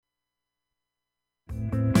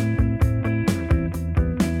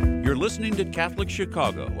You're listening to Catholic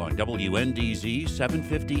Chicago on WNDZ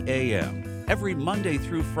 750 AM. Every Monday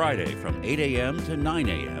through Friday from 8 a.m. to 9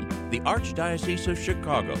 a.m., the Archdiocese of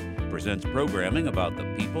Chicago presents programming about the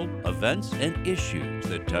people, events, and issues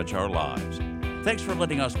that touch our lives. Thanks for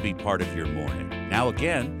letting us be part of your morning. Now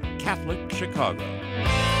again, Catholic Chicago.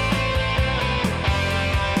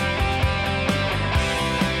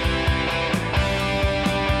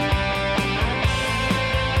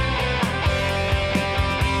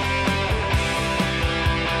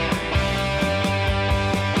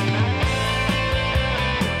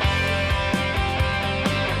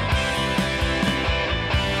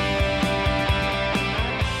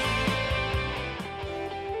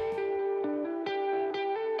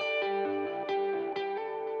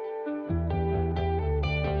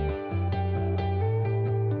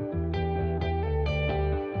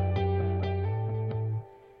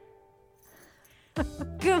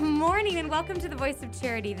 Good morning and welcome to the Voice of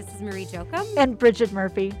Charity. This is Marie Jokum. And Bridget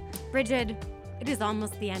Murphy. Bridget, it is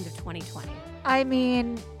almost the end of 2020. I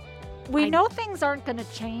mean, we know things aren't going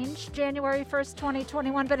to change January 1st,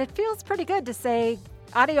 2021, but it feels pretty good to say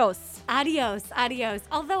adios. Adios, adios.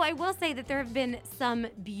 Although I will say that there have been some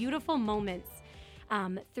beautiful moments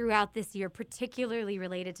throughout this year, particularly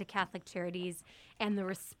related to Catholic Charities and the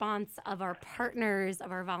response of our partners,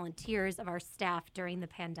 of our volunteers, of our staff during the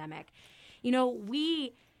pandemic. You know,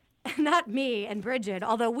 we, not me and Bridget,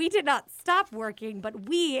 although we did not stop working, but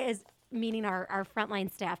we, as meaning our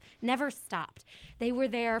frontline staff, never stopped. They were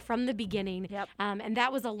there from the beginning, and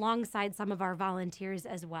that was alongside some of our volunteers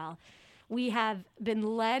as well. We have been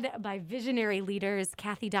led by visionary leaders,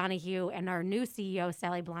 Kathy Donahue, and our new CEO,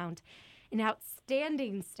 Sally Blount, an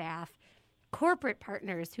outstanding staff, corporate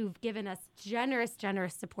partners who've given us generous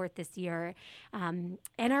support this year, and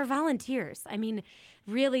our volunteers. I mean,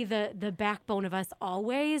 really the backbone of us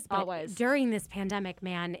always. But during this pandemic,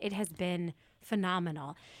 man, it has been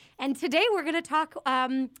phenomenal. And today we're going to talk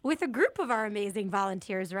with a group of our amazing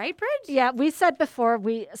volunteers, right, Bridge? Yeah, we said before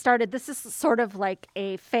we started, this is sort of like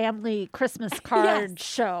a family Christmas card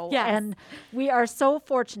show. Yes. And we are so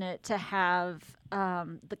fortunate to have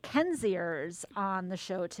the Kensiers on the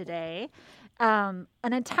show today. An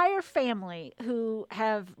entire family who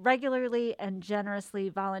have regularly and generously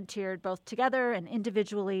volunteered both together and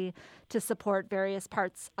individually to support various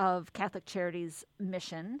parts of Catholic Charities'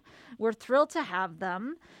 mission. We're thrilled to have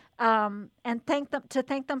them and thank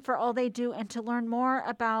them for all they do and to learn more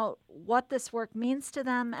about what this work means to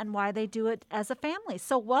them and why they do it as a family.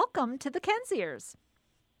 So welcome to the Kensiers.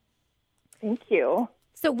 Thank you.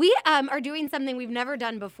 So we are doing something we've never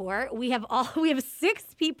done before. We have 6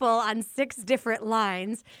 people on 6 different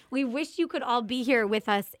lines. We wish you could all be here with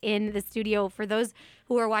us in the studio. For those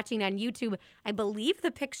who are watching on YouTube, I believe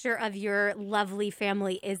the picture of your lovely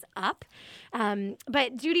family is up.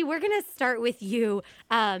 But Judy, we're going to start with you.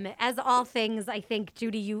 As all things, I think,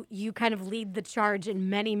 Judy, you kind of lead the charge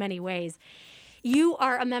in many, many ways. You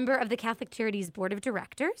are a member of the Catholic Charities Board of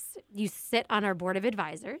Directors. You sit on our Board of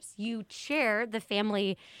Advisors. You chair the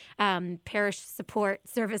Family Parish Support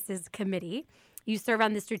Services Committee. You serve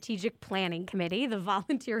on the Strategic Planning Committee, the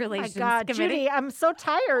Volunteer Relations Committee. Judy, I'm so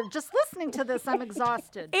tired. Just listening to this, I'm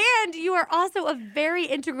exhausted. And you are also a very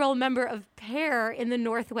integral member of PAIR in the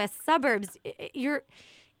Northwest Suburbs.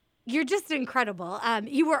 You're just incredible.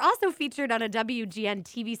 You were also featured on a WGN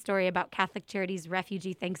TV story about Catholic Charities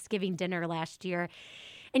Refugee Thanksgiving dinner last year.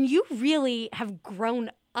 And you really have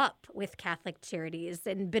grown up with Catholic Charities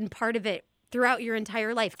and been part of it throughout your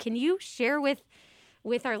entire life. Can you share with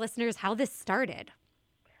our listeners how this started?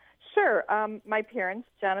 Sure. My parents,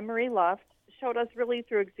 John and Marie Luft, showed us really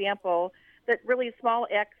through example that really small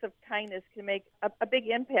acts of kindness can make a big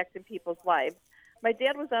impact in people's lives. My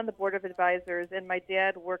dad was on the Board of Advisors, and my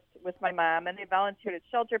dad worked with my mom, and they volunteered at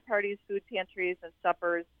shelter parties, food pantries, and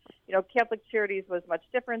suppers. You know, Catholic Charities was much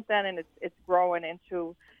different then, and it's growing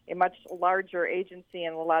into a much larger agency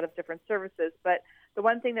and a lot of different services. But the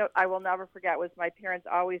one thing that I will never forget was my parents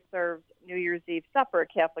always served New Year's Eve supper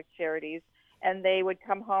at Catholic Charities, and they would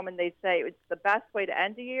come home and they'd say it's the best way to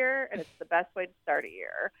end a year, and it's the best way to start a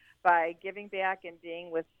year by giving back and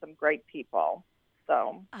being with some great people.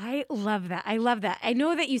 So I love that. I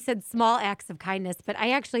know that you said small acts of kindness, but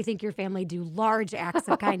I actually think your family do large acts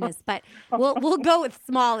of kindness. But we'll go with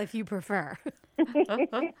small if you prefer.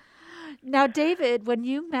 Now, David, when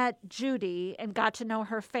you met Judy and got to know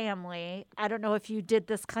her family, I don't know if you did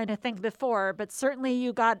this kind of thing before, but certainly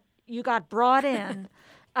you got brought in.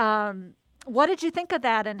 What did you think of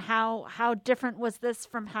that, and how different was this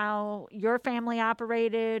from how your family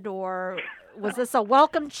operated, or Was this a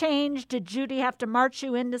welcome change? Did Judy have to march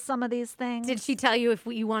you into some of these things? Did she tell you if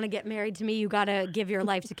you want to get married to me, you got to give your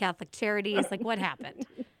life to Catholic Charities? Like, what happened?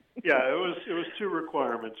 Yeah, it was two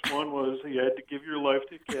requirements. One was you had to give your life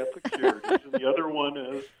to Catholic Charities, and the other one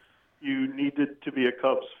is you needed to be a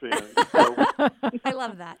Cubs fan. So, I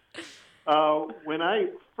love that. when I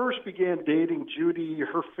first began dating Judy,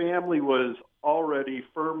 her family was already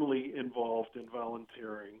firmly involved in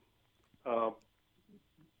volunteering.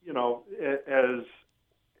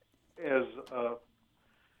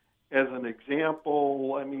 As an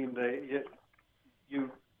example, I mean,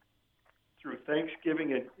 through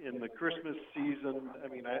Thanksgiving and in the Christmas season, I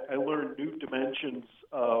mean, I learned new dimensions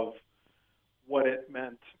of what it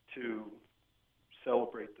meant to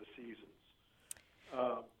celebrate the seasons.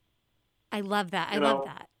 I love that. I love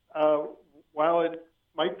that. While it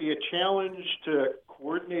might be a challenge to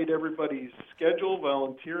coordinate everybody's schedule,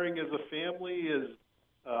 volunteering as a family is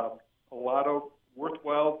a lot of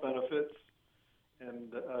worthwhile benefits,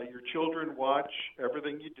 and your children watch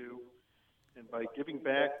everything you do. And by giving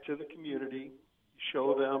back to the community, you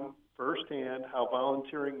show them firsthand how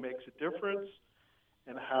volunteering makes a difference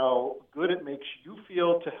and how good it makes you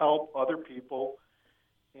feel to help other people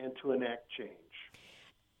and to enact change.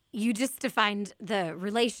 You just defined the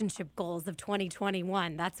relationship goals of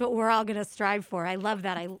 2021. That's what we're all going to strive for. I love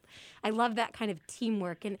that. I love that kind of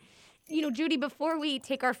teamwork. And, you know, Judy, before we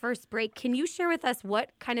take our first break, can you share with us what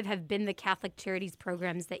kind of have been the Catholic Charities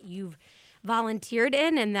programs that you've volunteered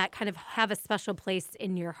in and that kind of have a special place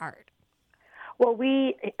in your heart? Well,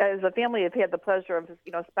 we, as a family, have had the pleasure of,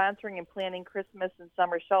 sponsoring and planning Christmas and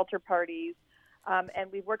summer shelter parties.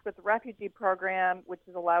 And we've worked with the refugee program, which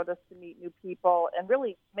has allowed us to meet new people and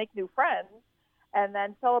really make new friends. And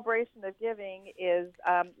then Celebration of Giving is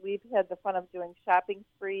we've had the fun of doing shopping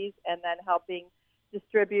sprees and then helping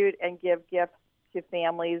distribute and give gifts to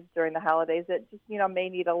families during the holidays that just, may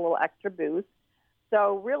need a little extra boost.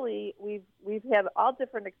 So really, we've had all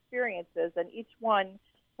different experiences, and each one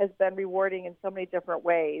has been rewarding in so many different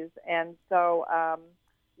ways. And so,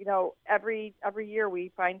 every year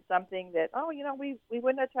we find something that, we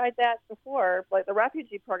wouldn't have tried that before. Like the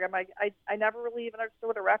refugee program, I never really even understood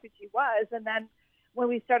what a refugee was. And then when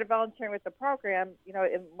we started volunteering with the program,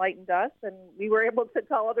 it enlightened us, and we were able to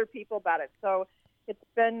tell other people about it. So it's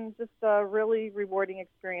been just a really rewarding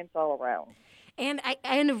experience all around. And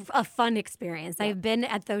a fun experience. Yeah. I've been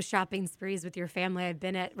at those shopping sprees with your family. I've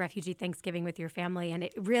been at Refugee Thanksgiving with your family, and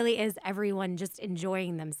it really is everyone just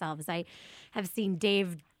enjoying themselves. I have seen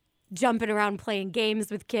Dave jumping around playing games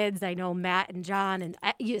with kids. I know Matt and John and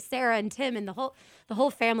Sarah and Tim and the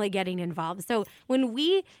whole family getting involved. So when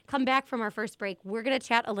we come back from our first break, we're going to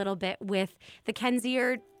chat a little bit with the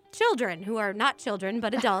Kensier children, who are not children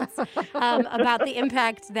but adults, about the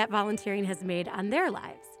impact that volunteering has made on their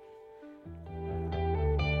lives.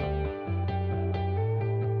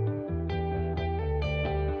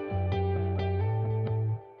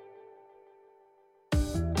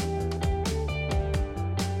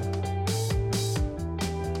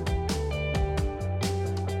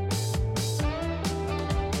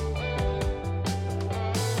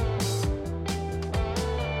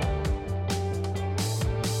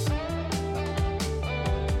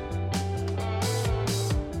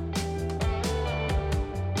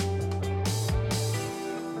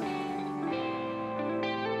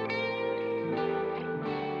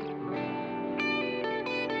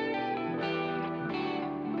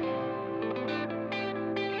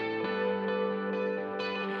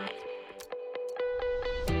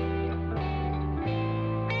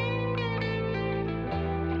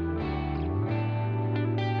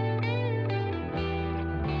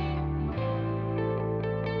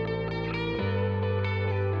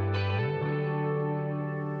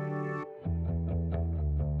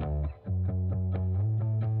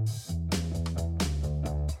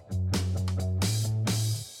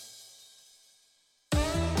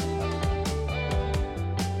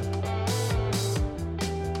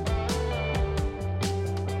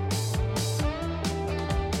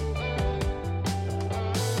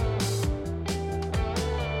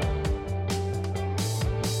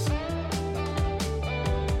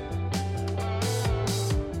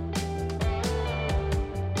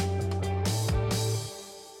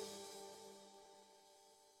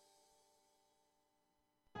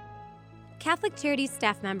 Catholic Charities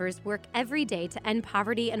staff members work every day to end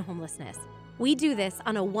poverty and homelessness. We do this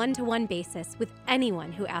on a one-to-one basis with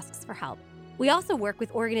anyone who asks for help. We also work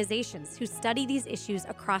with organizations who study these issues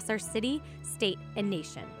across our city, state, and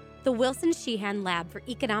nation. The Wilson Sheehan Lab for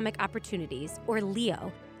Economic Opportunities, or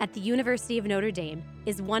LEO, at the University of Notre Dame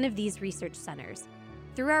is one of these research centers.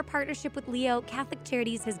 Through our partnership with Leo, Catholic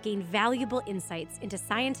Charities has gained valuable insights into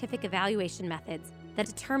scientific evaluation methods that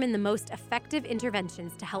determine the most effective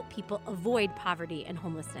interventions to help people avoid poverty and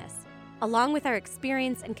homelessness. Along with our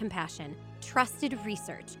experience and compassion, trusted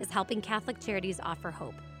research is helping Catholic Charities offer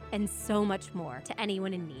hope and so much more to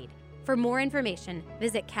anyone in need. For more information,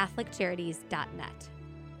 visit CatholicCharities.net.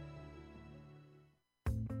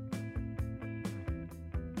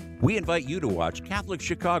 We invite you to watch Catholic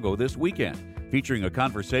Chicago this weekend, featuring a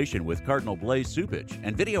conversation with Cardinal Blaise Cupich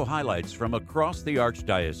and video highlights from across the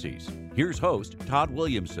Archdiocese. Here's host Todd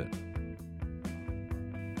Williamson.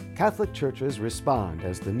 Catholic churches respond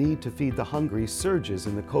as the need to feed the hungry surges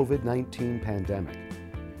in the COVID-19 pandemic.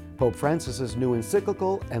 Pope Francis's new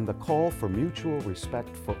encyclical and the call for mutual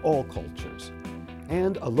respect for all cultures.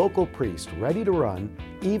 And a local priest ready to run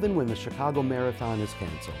even when the Chicago Marathon is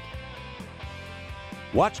canceled.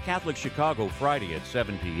 Watch Catholic Chicago Friday at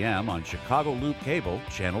 7 p.m. on Chicago Loop Cable,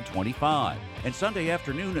 Channel 25, and Sunday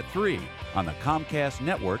afternoon at 3 on the Comcast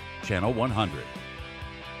Network, Channel 100.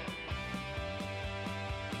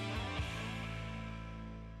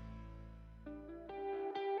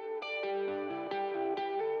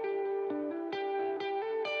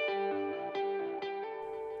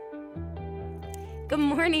 Good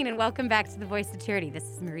morning and welcome back to The Voice of Charity. This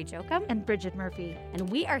is Marie Jokum. And Bridget Murphy. And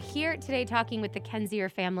we are here today talking with the Kenzier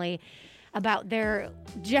family about their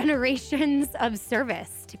generations of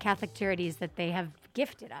service to Catholic Charities that they have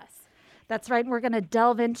gifted us. That's right. We're going to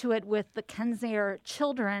delve into it with the Kenzier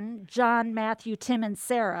children, John, Matthew, Tim, and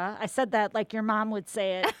Sarah. I said that like your mom would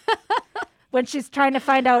say it when she's trying to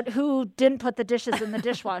find out who didn't put the dishes in the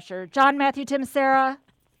dishwasher. John, Matthew, Tim, Sarah.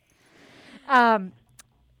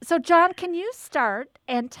 So, John, can you start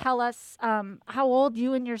and tell us how old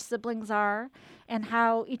you and your siblings are and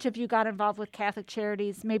how each of you got involved with Catholic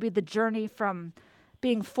Charities, maybe the journey from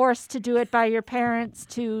being forced to do it by your parents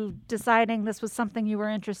to deciding this was something you were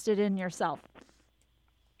interested in yourself?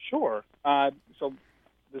 Sure. So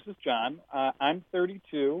this is John. I'm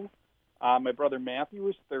 32. My brother Matthew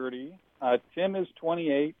is 30. Tim is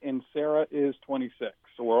 28, and Sarah is 26.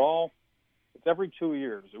 So we're all... It's every 2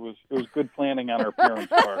 years. It was good planning on our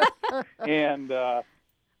parents' part. And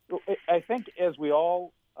I think as we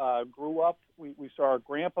all grew up, we saw our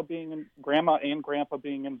grandma and grandpa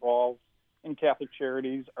being involved in Catholic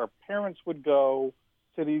Charities. Our parents would go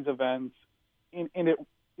to these events, and it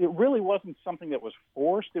really wasn't something that was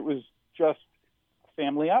forced. It was just a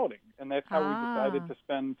family outing, and that's how we decided to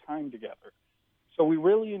spend time together. So we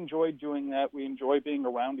really enjoyed doing that. We enjoy being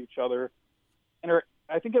around each other, and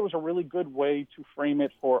I think it was a really good way to frame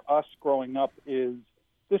it for us growing up is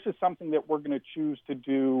this is something that we're going to choose to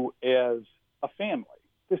do as a family.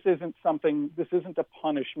 This isn't a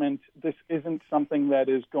punishment. This isn't something that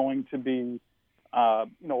is going to be, a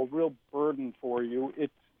real burden for you.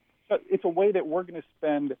 It's a way that we're going to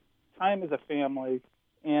spend time as a family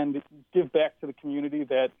and give back to the community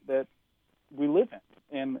that we live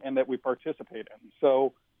in and that we participate in.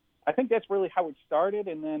 So I think that's really how it started,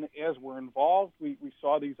 and then as we're involved, we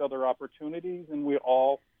saw these other opportunities, and we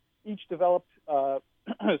all each developed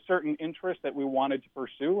certain interests that we wanted to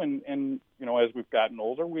pursue, and as we've gotten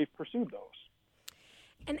older, we've pursued those.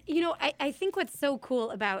 And, I think what's so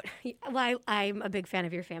cool about, I'm a big fan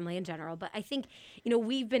of your family in general, but I think,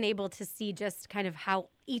 we've been able to see just kind of how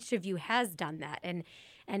each of you has done that.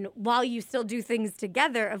 And while you still do things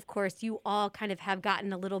together, of course, you all kind of have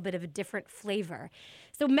gotten a little bit of a different flavor.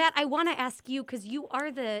 So, Matt, I want to ask you, because you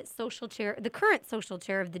are the current social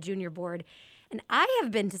chair of the junior board, and I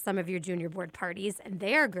have been to some of your junior board parties, and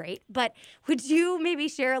they are great. But would you maybe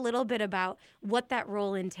share a little bit about what that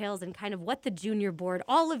role entails and kind of what the junior board,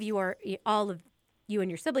 all of you and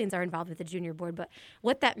your siblings are involved with the junior board, but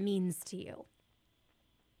what that means to you?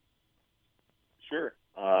 Sure.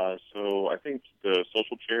 So I think the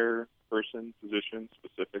social chair position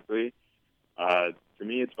specifically, for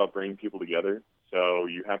me, it's about bringing people together. So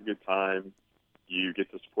you have a good time, you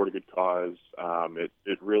get to support a good cause.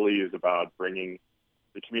 It really is about bringing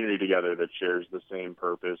the community together that shares the same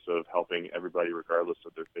purpose of helping everybody regardless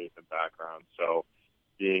of their faith and background. So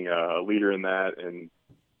being a leader in that and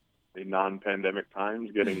in non-pandemic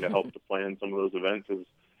times, getting to help to plan some of those events is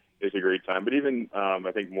a great time. But even,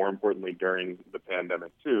 I think more importantly, during the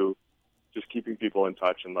pandemic too, just keeping people in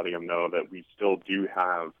touch and letting them know that we still do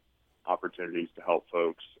have opportunities to help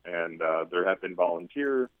folks. And there have been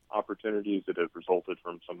volunteer opportunities that have resulted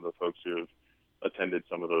from some of the folks who have attended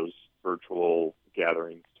some of those virtual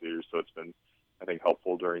gatherings too. So it's been, I think,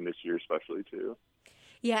 helpful during this year especially too.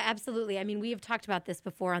 Yeah, absolutely. I mean, we have talked about this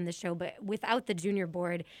before on the show, but without the junior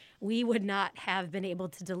board, we would not have been able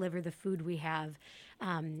to deliver the food we have.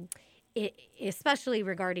 especially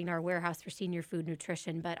regarding our warehouse for senior food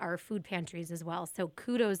nutrition, but our food pantries as well. So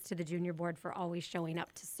kudos to the junior board for always showing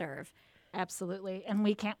up to serve. Absolutely. And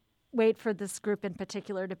we can't wait for this group in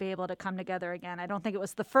particular to be able to come together again. I don't think it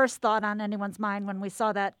was the first thought on anyone's mind when we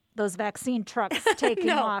saw those vaccine trucks taking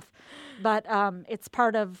off, but it's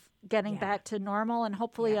part of getting back to normal, and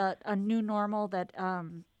hopefully a new normal that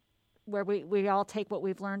where we all take what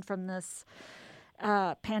we've learned from this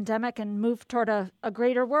pandemic and move toward a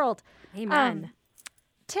greater world. Amen.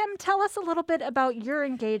 Tim, tell us a little bit about your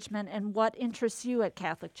engagement and what interests you at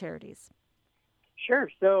Catholic Charities.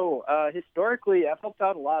 Sure. So historically, I've helped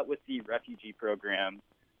out a lot with the refugee program.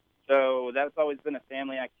 So that's always been a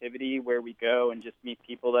family activity where we go and just meet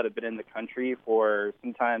people that have been in the country for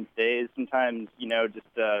sometimes days, sometimes, just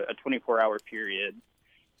a 24-hour period.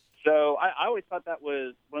 So I always thought that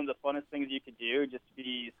was one of the funnest things you could do, just to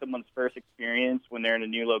be someone's first experience when they're in a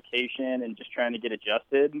new location and just trying to get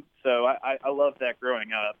adjusted. So I loved that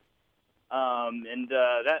growing up.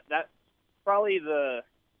 That's probably the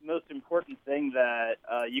most important thing that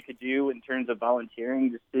you could do in terms of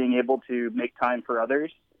volunteering, just being able to make time for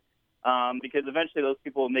others, because eventually those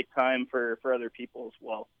people will make time for other people as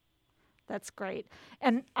well. That's great.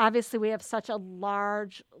 And obviously we have such a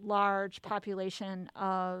large population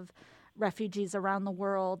of refugees around the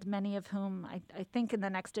world, many of whom I think in the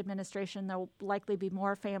next administration there will likely be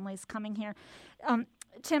more families coming here.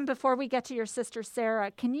 Tim, before we get to your sister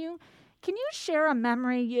Sarah, can you share a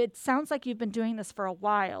memory? It sounds like you've been doing this for a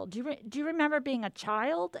while. Do you remember being a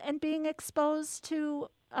child and being exposed to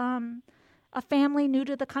a family new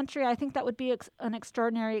to the country? I think that would be an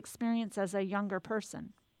extraordinary experience as a younger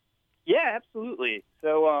person. Yeah, absolutely.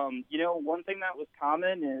 So, one thing that was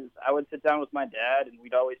common is I would sit down with my dad, and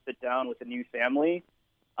we'd always sit down with a new family.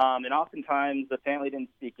 And oftentimes the family didn't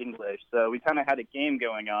speak English. So we kind of had a game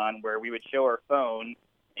going on where we would show our phone.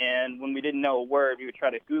 And when we didn't know a word, we would try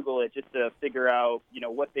to Google it just to figure out,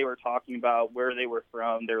 what they were talking about, where they were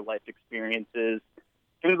from, their life experiences,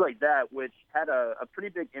 things like that, which had a pretty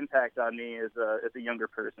big impact on me as a younger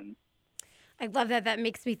person. I love that. That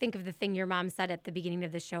makes me think of the thing your mom said at the beginning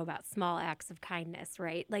of the show about small acts of kindness,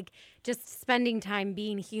 right? Like just spending time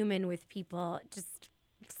being human with people, just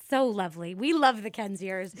so lovely. We love the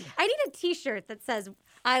Kensiers. I need a T-shirt that says,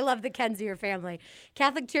 I love the Kensier family.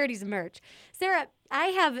 Catholic Charities merch. Sarah, I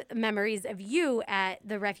have memories of you at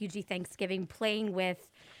the Refugee Thanksgiving playing with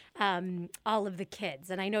all of the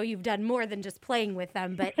kids. And I know you've done more than just playing with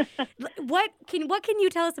them, but what can you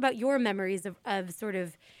tell us about your memories of sort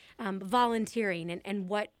of volunteering and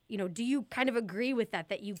what, do you kind of agree with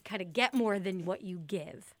that you kind of get more than what you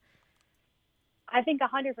give? I think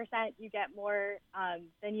 100% you get more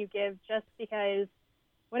than you give, just because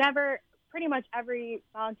pretty much every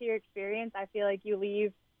volunteer experience, I feel like you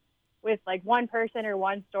leave with like one person or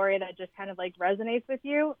one story that just kind of like resonates with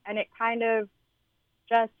you. And it kind of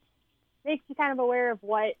just makes you kind of aware of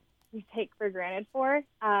what you take for granted for.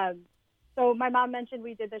 So my mom mentioned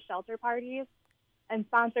we did the shelter parties and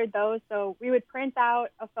sponsored those. So we would print out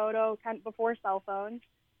a photo kind of before cell phones,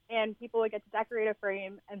 and people would get to decorate a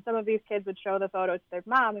frame, and some of these kids would show the photo to their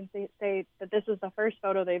mom and say that this is the first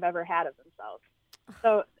photo they've ever had of themselves.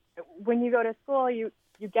 So when you go to school, you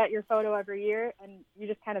get your photo every year, and you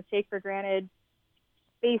just kind of take for granted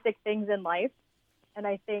basic things in life. And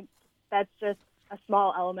I think that's just a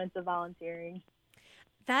small element of volunteering.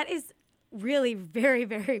 That is really very,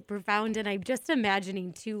 very profound. And I'm just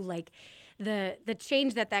imagining too, like the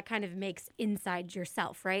change that kind of makes inside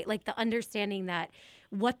yourself, right? Like the understanding that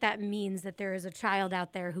what that means that there is a child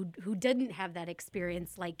out there who didn't have that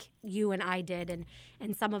experience like you and I did,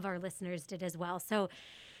 and some of our listeners did as well. So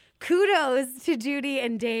kudos to Judy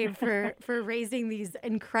and Dave for raising these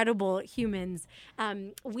incredible humans.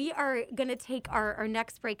 We are going to take our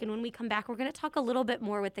next break, and when we come back, we're going to talk a little bit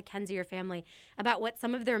more with the Kensier family about what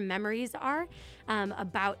some of their memories are,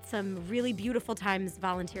 about some really beautiful times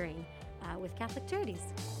volunteering with Catholic Charities.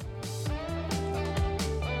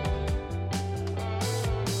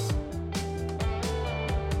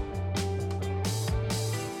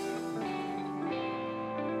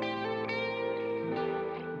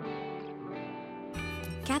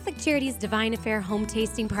 Catholic Charities Divine Affair home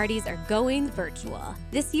tasting parties are going virtual.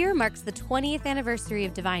 This year marks the 20th anniversary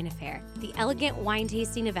of Divine Affair, the elegant wine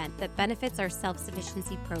tasting event that benefits our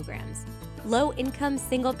self-sufficiency programs. Low-income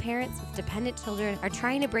single parents with dependent children are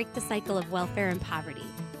trying to break the cycle of welfare and poverty.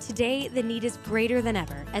 Today, the need is greater than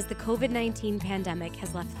ever as the COVID-19 pandemic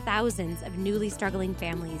has left thousands of newly struggling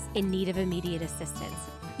families in need of immediate assistance.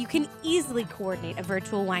 You can easily coordinate a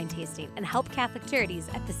virtual wine tasting and help Catholic Charities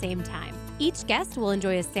at the same time. Each guest will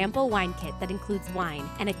enjoy a sample wine kit that includes wine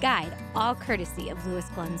and a guide, all courtesy of Lewis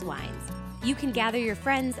Glen's Wines. You can gather your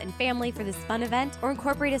friends and family for this fun event or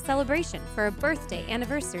incorporate a celebration for a birthday,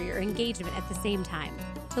 anniversary, or engagement at the same time.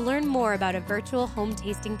 To learn more about a virtual home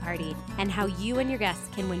tasting party and how you and your guests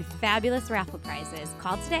can win fabulous raffle prizes,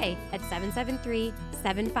 call today at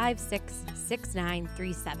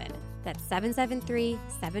 773-756-6937. That's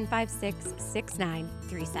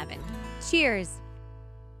 773-756-6937. Cheers!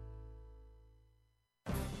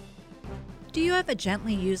 Do you have a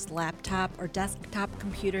gently used laptop or desktop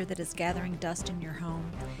computer that is gathering dust in your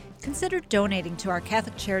home? Consider donating to our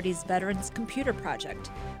Catholic Charities Veterans Computer Project.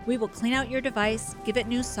 We will clean out your device, give it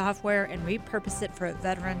new software, and repurpose it for a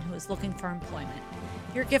veteran who is looking for employment.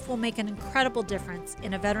 Your gift will make an incredible difference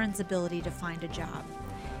in a veteran's ability to find a job.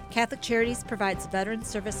 Catholic Charities provides veteran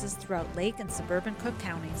services throughout Lake and suburban Cook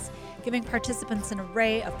counties, giving participants an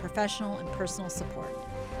array of professional and personal support.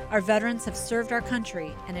 Our veterans have served our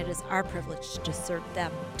country, and it is our privilege to serve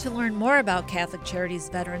them. To learn more about Catholic Charities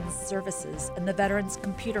Veterans Services and the Veterans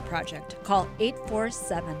Computer Project, call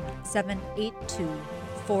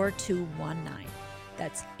 847-782-4219.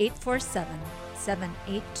 That's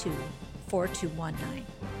 847-782-4219.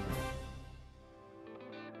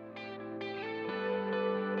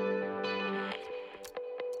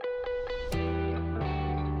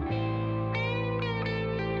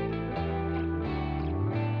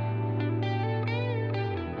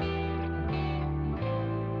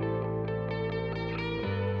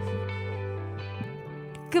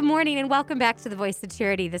 Good morning and welcome back to The Voice of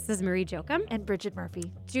Charity. This is Marie Jochum. And Bridget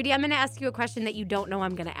Murphy. Judy, I'm going to ask you a question that you don't know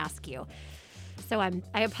I'm going to ask you. So I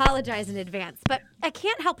apologize in advance. But I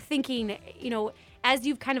can't help thinking, as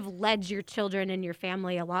you've kind of led your children and your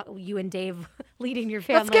family along, you and Dave leading your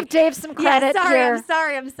family. Let's give Dave some credit here. I'm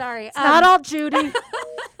sorry. It's not all Judy.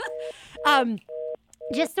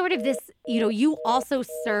 Just sort of this, you also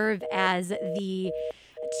serve as the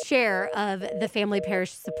chair of the Family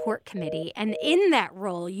Parish Support Committee. And in that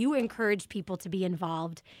role, you encourage people to be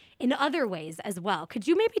involved in other ways as well. Could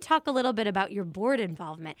you maybe talk a little bit about your board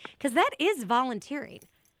involvement? Because that is volunteering.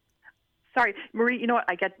 Sorry, Marie, you know what?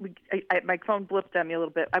 My phone blipped on me a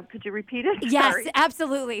little bit. Could you repeat it? Yes, Sorry.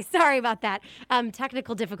 absolutely. Sorry about that.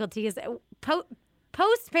 Technical difficulties.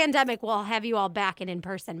 Post-pandemic, we'll have you all back and in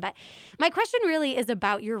person. But my question really is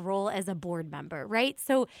about your role as a board member, right?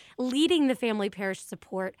 So leading the Family Parish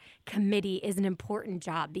Support Committee is an important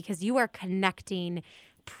job because you are connecting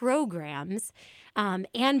programs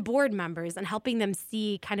and board members and helping them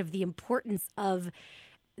see kind of the importance of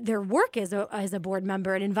their work as a board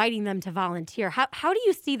member and inviting them to volunteer. How do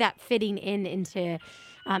you see that fitting into,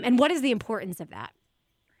 and what is the importance of that?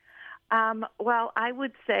 Well, I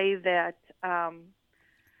would say that,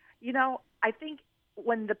 I think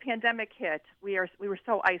when the pandemic hit, we were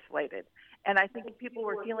so isolated. And I think people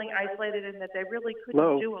were feeling isolated and that they really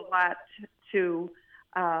couldn't do a lot to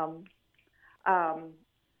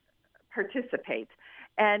participate.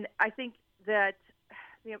 And I think that,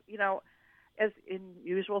 as in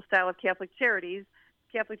usual style of Catholic Charities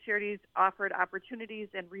offered opportunities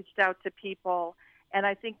and reached out to people. And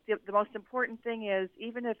I think the most important thing is,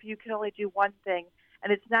 even if you can only do one thing,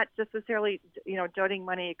 and it's not just necessarily, donating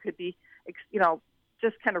money, it could be,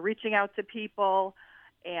 just kind of reaching out to people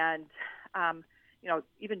and,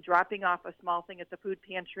 even dropping off a small thing at the food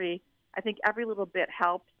pantry. I think every little bit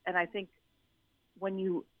helps. And I think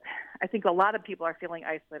I think a lot of people are feeling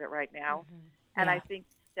isolated right now. Mm-hmm. And I think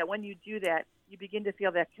that when you do that, you begin to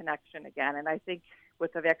feel that connection again. And I think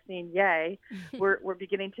with the vaccine, yay, we're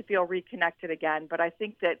beginning to feel reconnected again. But I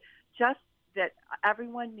think that just that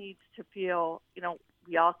everyone needs to feel,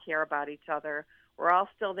 we all care about each other. We're all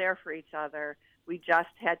still there for each other. We just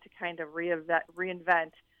had to kind of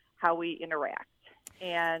reinvent how we interact.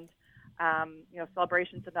 And,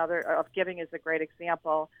 celebrations of giving is a great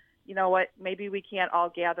example. You know what? Maybe we can't all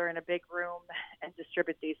gather in a big room and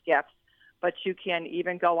distribute these gifts, but you can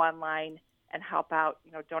even go online and help out,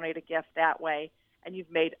 donate a gift that way. And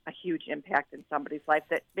you've made a huge impact in somebody's life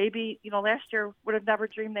that maybe, last year would have never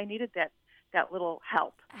dreamed they needed that little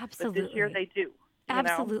help. Absolutely. But this year they do.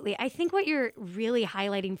 Absolutely. I think what you're really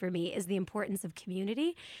highlighting for me is the importance of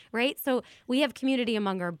community, right? So we have community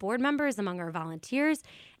among our board members, among our volunteers,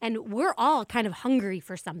 and we're all kind of hungry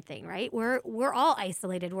for something, right? We're all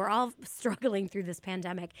isolated. We're all struggling through this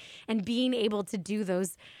pandemic, and being able to do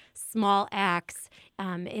those small acts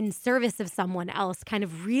in service of someone else kind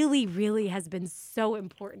of really, really has been so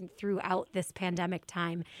important throughout this pandemic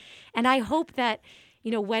time. And I hope that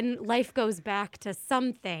when life goes back to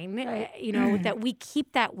something, that we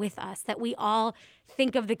keep that with us, that we all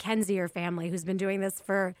think of the Kenzier family who's been doing this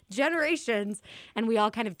for generations, and we all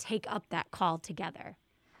kind of take up that call together.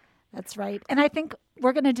 That's right. And I think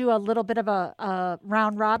we're going to do a little bit of a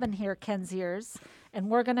round robin here, Kenziers, and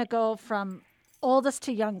we're going to go from oldest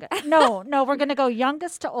to youngest. No, we're going to go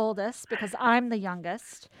youngest to oldest because I'm the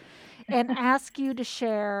youngest, and ask you to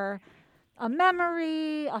share a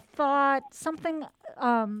memory, a thought, something,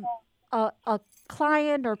 a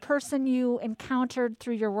client or person you encountered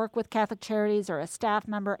through your work with Catholic Charities or a staff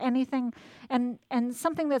member, anything, and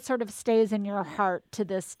something that sort of stays in your heart to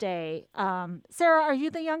this day. Sarah, are you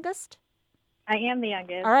the youngest? I am the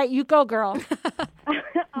youngest. All right, you go, girl.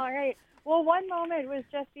 All right. Well, one moment was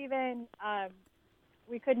just even,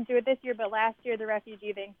 we couldn't do it this year, but last year, the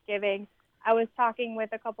Refugee Thanksgiving, I was talking with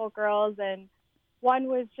a couple girls, and one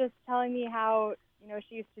was just telling me how,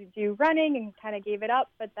 she used to do running and kind of gave it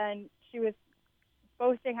up, but then she was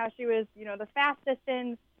boasting how she was, the fastest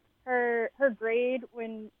in her grade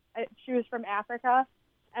when she was from Africa,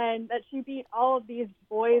 and that she beat all of these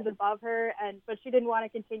boys above her, but she didn't want to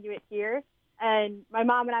continue it here. And my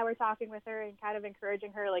mom and I were talking with her and kind of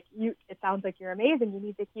encouraging her, like, it sounds like you're amazing. You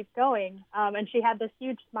need to keep going. And she had this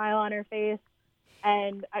huge smile on her face.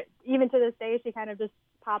 And even to this day, she kind of just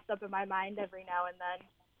pops up in my mind every now and then,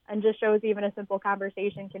 and just shows even a simple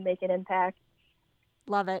conversation can make an impact.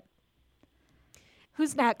 Love it.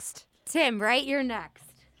 Who's next? Tim, right? You're next.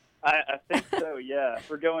 I think so, yeah.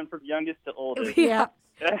 We're going from youngest to oldest. Yeah.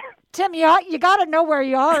 Tim, you got to know where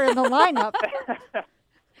you are in the lineup.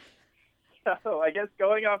 So I guess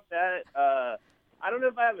going off that, I don't know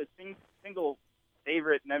if I have a single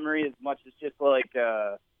favorite memory as much as just like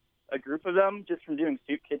a group of them, just from doing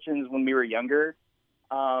soup kitchens when we were younger.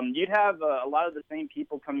 You'd have a lot of the same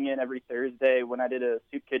people coming in every Thursday when I did a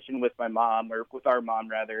soup kitchen with my mom, or with our mom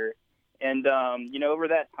rather. And, over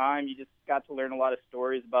that time, you just got to learn a lot of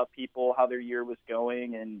stories about people, how their year was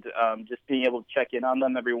going, and just being able to check in on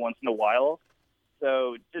them every once in a while.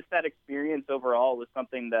 So just that experience overall was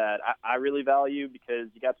something that I really value, because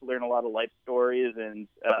you got to learn a lot of life stories and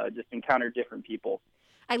just encounter different people.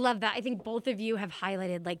 I love that. I think both of you have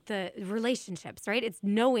highlighted like the relationships, right? It's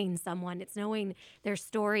knowing someone, it's knowing their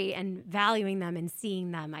story and valuing them and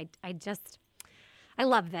seeing them. I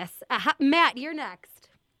love this. Matt, you're next.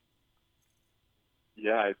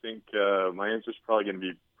 Yeah, I think my answer is probably going to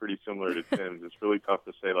be pretty similar to Tim's. It's really tough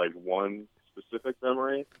to say like one specific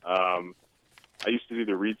memory. I used to do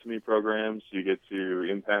the Read to Me programs. So you get to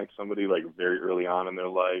impact somebody like very early on in their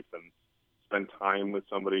life and spend time with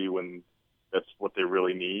somebody when that's what they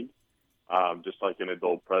really need, just like an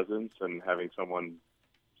adult presence, and having someone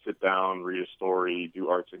sit down, read a story, do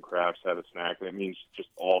arts and crafts, have a snack, and it means just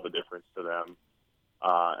all the difference to them.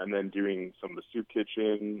 And then doing some of the soup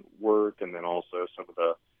kitchen work, and then also some of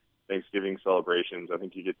the Thanksgiving celebrations. I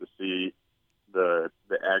think you get to see the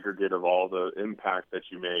aggregate of all the impact that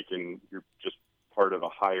you make, and you're just part of a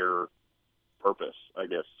higher purpose, I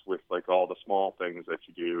guess, with like all the small things that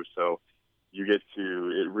you do. So you get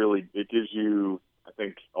to, it gives you, I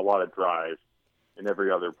think, a lot of drive in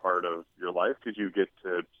every other part of your life, because you get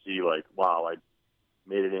to see like, wow, I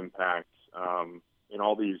made an impact in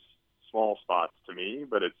all these small spots to me,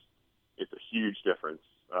 but it's a huge difference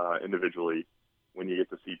individually when you get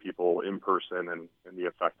to see people in person and the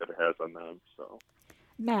effect that it has on them. So,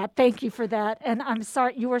 Matt, thank you for that. And I'm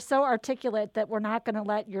sorry, you were so articulate that we're not going to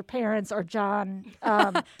let your parents or John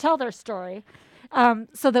tell their story,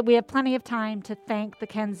 so that we have plenty of time to thank the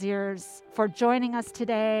Kenziers for joining us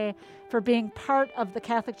today, for being part of the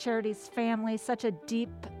Catholic Charities family, such a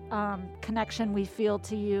deep connection we feel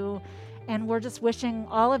to you. And we're just wishing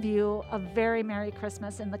all of you a very Merry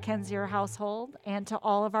Christmas in the Kenzier household, and to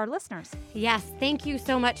all of our listeners. Yes, thank you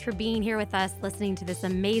so much for being here with us, listening to this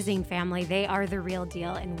amazing family. They are the real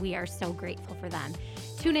deal, and we are so grateful for them.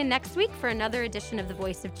 Tune in next week for another edition of The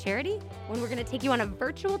Voice of Charity, when we're going to take you on a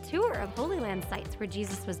virtual tour of Holy Land sites where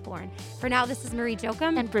Jesus was born. For now, this is Marie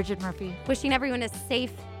Jokum and Bridget Murphy, wishing everyone a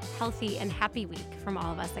safe, healthy, and happy week from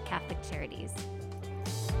all of us at Catholic Charities.